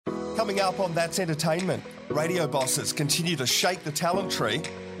Coming up on That's Entertainment, radio bosses continue to shake the talent tree.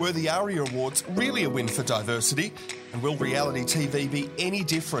 Were the ARIA Awards really a win for diversity? And will reality TV be any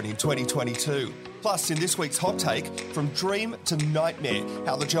different in 2022? Plus, in this week's Hot Take, from dream to nightmare,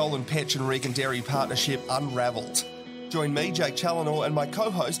 how the Joel and Petch and Regan Dairy partnership unravelled. Join me, Jake Challenor, and my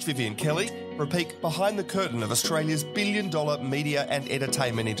co-host, Vivian Kelly, for a peek behind the curtain of Australia's billion-dollar media and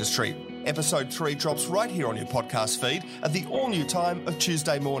entertainment industry. Episode 3 drops right here on your podcast feed at the all-new time of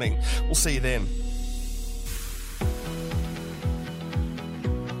Tuesday morning. We'll see you then.